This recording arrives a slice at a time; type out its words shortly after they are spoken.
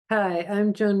Hi,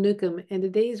 I'm Joan Newcomb, and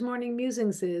today's morning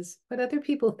musings is what other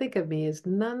people think of me is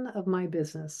none of my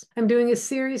business. I'm doing a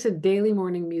series of daily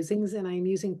morning musings, and I'm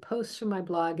using posts from my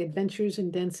blog, Adventures in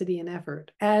Density and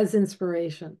Effort, as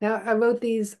inspiration. Now, I wrote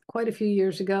these quite a few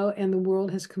years ago, and the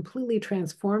world has completely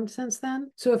transformed since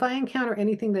then. So if I encounter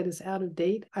anything that is out of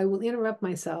date, I will interrupt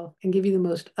myself and give you the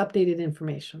most updated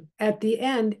information. At the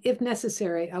end, if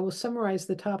necessary, I will summarize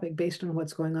the topic based on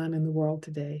what's going on in the world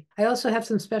today. I also have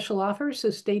some special offers, so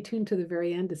stay tuned to the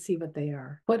very end to see what they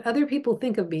are. What other people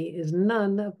think of me is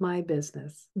none of my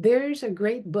business. There's a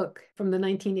great book from the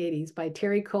 1980s by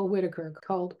Terry Cole Whitaker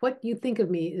called What You Think of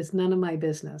Me Is None of My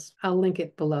Business. I'll link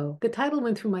it below. The title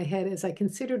went through my head as I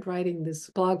considered writing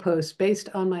this blog post based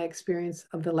on my experience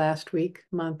of the last week,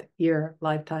 month, year,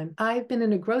 lifetime. I've been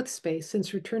in a growth space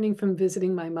since returning from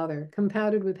visiting my mother,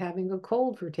 compounded with having a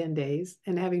cold for 10 days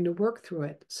and having to work through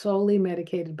it, solely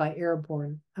medicated by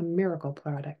Airborne, a miracle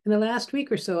product. In the last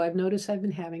week or so, I've noticed I've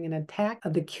been having an attack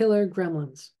of the killer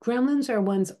gremlins. Gremlins are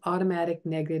one's automatic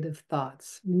negative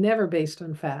thoughts, never based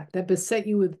on fact, that beset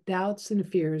you with doubts and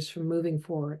fears from moving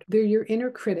forward. They're your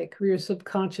inner critic or your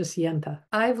subconscious yenta.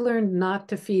 I've learned not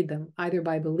to feed them, either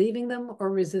by believing them or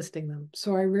resisting them,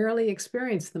 so I rarely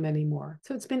experience them anymore.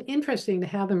 So it's been interesting to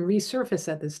have them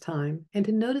resurface at this time and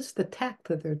to notice the tack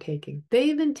that they're taking.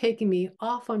 They've been taking me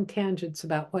off on tangents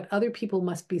about what other people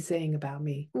must be saying about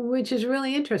me, which is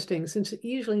really interesting since it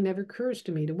usually never occurs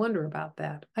to me to wonder about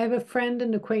that. I have a friend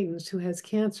and acquaintance who has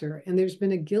cancer, and there's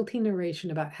been a guilty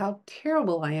narration about how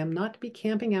terrible I am not to be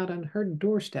camping out on her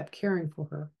doorstep caring for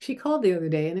her. She called the other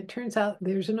day, and it turns out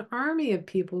there's an army of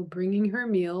people bringing her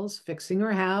meals, fixing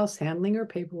her house, handling her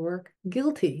paperwork.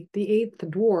 Guilty, the eighth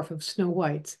dwarf of Snow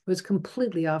White's, was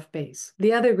completely off base.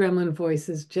 The other gremlin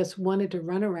voices just wanted to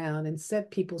run around and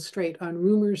set people straight on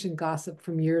rumors and gossip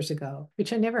from years ago,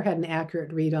 which I never had an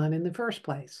accurate read on in the first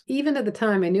place. Even at the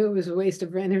time, I knew it was a waste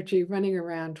of energy running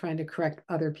around trying to correct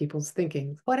other people's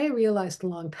thinking. What I realized a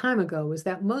long time ago was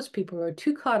that most people are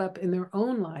too caught up in their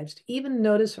own lives to even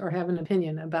notice or have an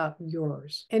opinion about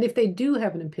yours. And if they do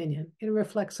have an opinion, it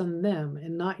reflects on them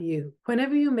and not you.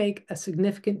 Whenever you make a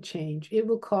significant change, it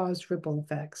will cause ripple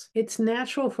effects. It's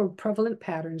natural for prevalent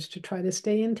patterns to try to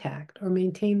stay intact or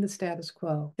maintain the status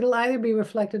quo. It'll either be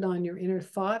reflected on your inner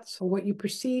thoughts or what you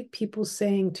perceive people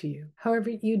saying to you. However,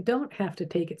 you don't have to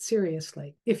take it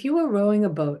seriously. If you were rowing a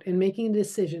boat and making a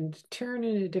decision to turn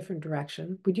in a different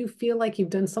direction, would you feel like you've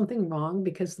done something wrong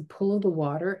because the pull of the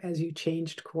water as you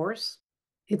changed course?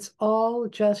 It's all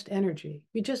just energy.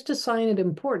 We just assign it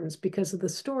importance because of the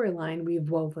storyline we've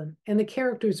woven and the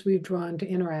characters we've drawn to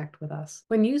interact with us.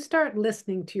 When you start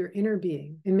listening to your inner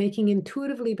being and making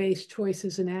intuitively based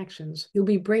choices and actions, you'll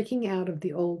be breaking out of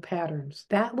the old patterns.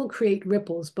 That will create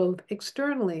ripples both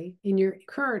externally in your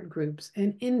current groups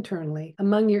and internally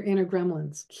among your inner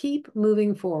gremlins. Keep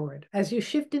moving forward. As you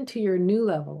shift into your new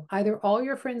level, either all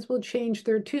your friends will change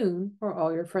their tune or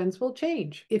all your friends will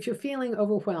change. If you're feeling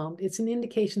overwhelmed, it's an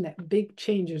indication that big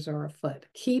changes are afoot.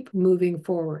 Keep moving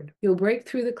forward. You'll break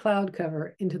through the cloud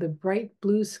cover into the bright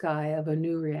blue sky of a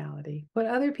new reality. What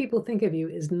other people think of you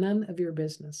is none of your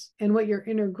business. And what your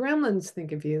inner gremlins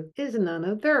think of you is none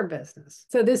of their business.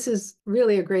 So this is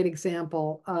really a great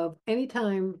example of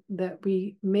anytime that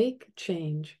we make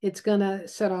change, it's going to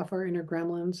set off our inner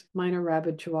gremlins. Mine are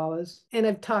rabid chihuahuas. And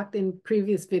I've talked in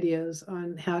previous videos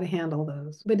on how to handle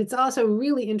those. But it's also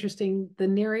really interesting, the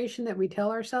narration that we tell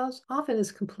ourselves often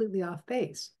is completely off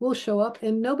base. We'll show up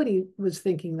and nobody was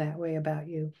thinking that way about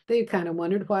you. They kind of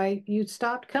wondered why you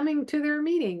stopped coming to their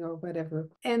meeting or whatever.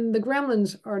 And the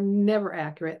gremlins are never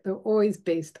accurate. They're always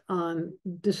based on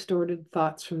distorted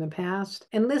thoughts from the past.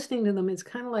 And listening to them is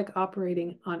kind of like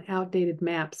operating on outdated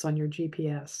maps on your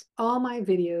GPS. All my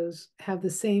videos have the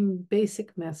same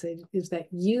basic message, is that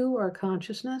you are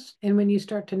consciousness. And when you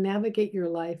start to navigate your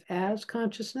life as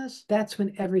consciousness, that's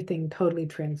when everything totally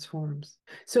transforms.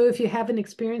 So if you have an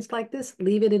experience like this,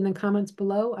 leave it in the comments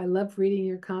below. I love reading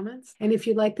your comments. And if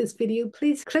you like this video,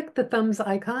 please click the thumbs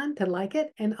icon to like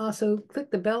it, and also click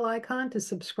the bell icon to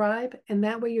subscribe. And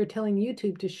that way you're telling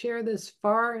YouTube to share this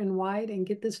far and wide and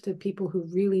get this to people who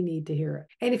really need to hear it.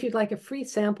 And if you'd like a free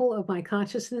sample of my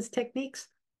consciousness techniques,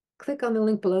 click on the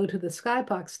link below to the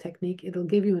Skybox technique. It'll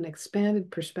give you an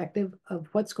expanded perspective of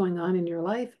what's going on in your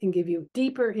life and give you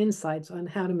deeper insights on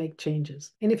how to make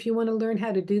changes. And if you want to learn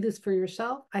how to do this for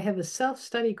yourself, I have a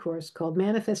self-study course called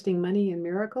Manifesting Money and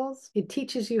Miracles. It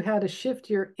teaches you how to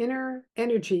shift your inner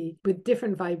energy with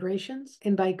different vibrations.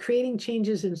 And by creating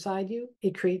changes inside you,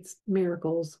 it creates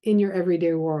miracles in your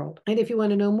everyday world. And if you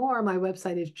want to know more, my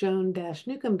website is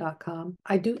joan-newcomb.com.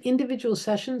 I do individual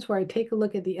sessions where I take a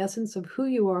look at the essence of who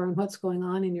you are on what's going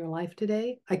on in your life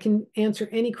today. I can answer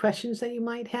any questions that you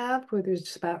might have, whether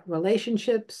it's about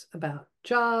relationships, about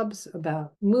jobs,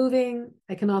 about moving.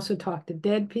 I can also talk to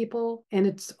dead people, and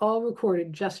it's all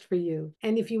recorded just for you.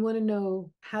 And if you want to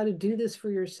know how to do this for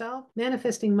yourself,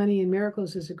 Manifesting Money and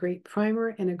Miracles is a great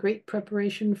primer and a great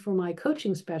preparation for my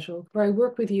coaching special, where I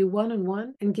work with you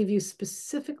one-on-one and give you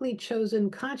specifically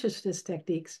chosen consciousness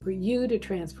techniques for you to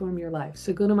transform your life.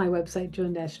 So go to my website,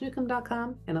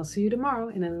 joan-newcomb.com, and I'll see you tomorrow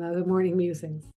in another Morning Musings.